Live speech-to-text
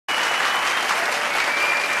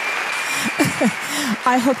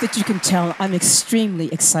I hope that you can tell I'm extremely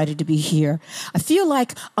excited to be here. I feel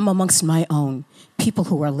like I'm amongst my own, people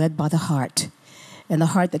who are led by the heart, and the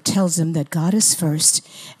heart that tells them that God is first,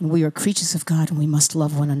 and we are creatures of God, and we must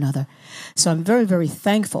love one another. So I'm very, very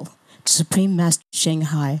thankful to Supreme Master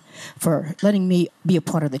Shanghai for letting me be a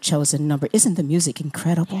part of the chosen number. Isn't the music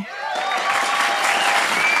incredible?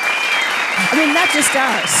 I mean, not just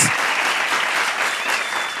ours.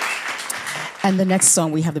 And the next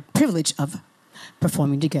song we have the privilege of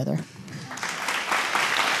performing together.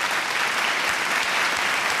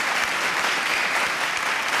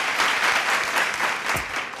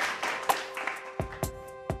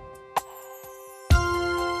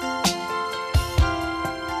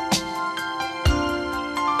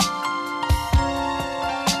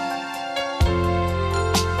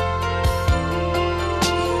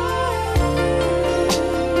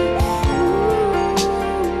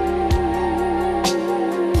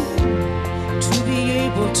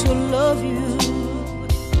 To love you,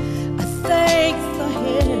 I thank the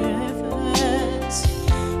heavens.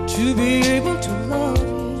 To be able to love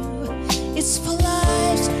you, it's for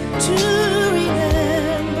lives to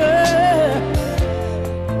remember.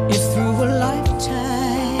 If through a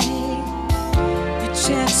lifetime the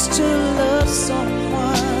chance to love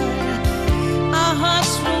someone, our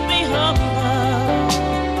hearts will be humble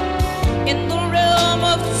in the realm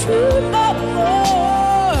of true love.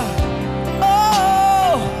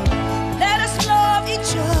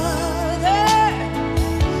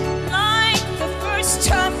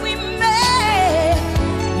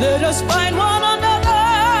 Let us find one another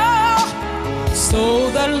so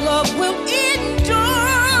that love will endure.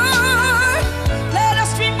 Let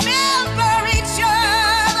us remember each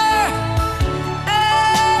other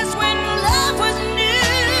as when love was new.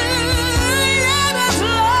 Let us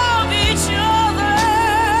love each other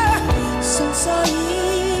since our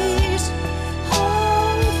years of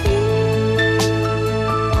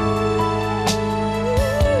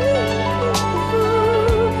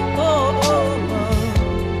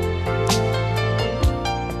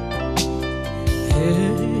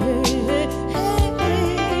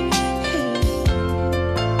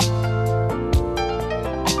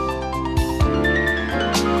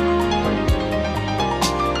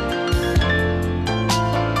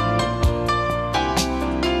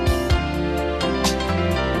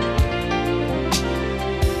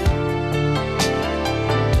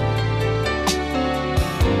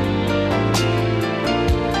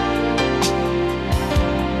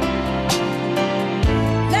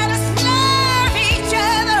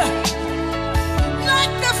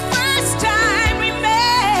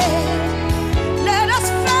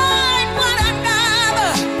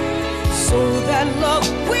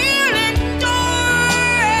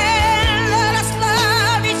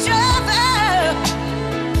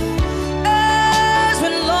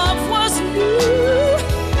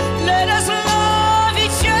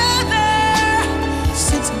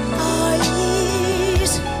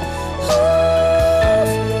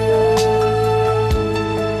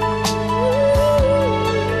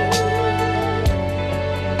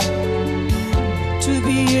to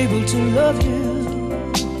be able to love you.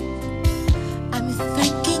 I'm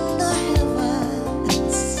thanking the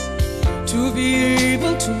heavens to be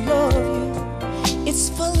able to love you. It's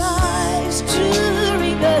for lives to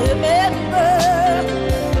remember.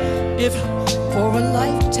 If for a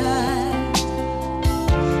lifetime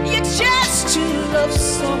you just to love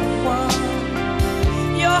someone,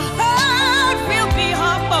 your heart will be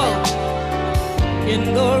humble in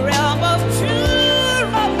the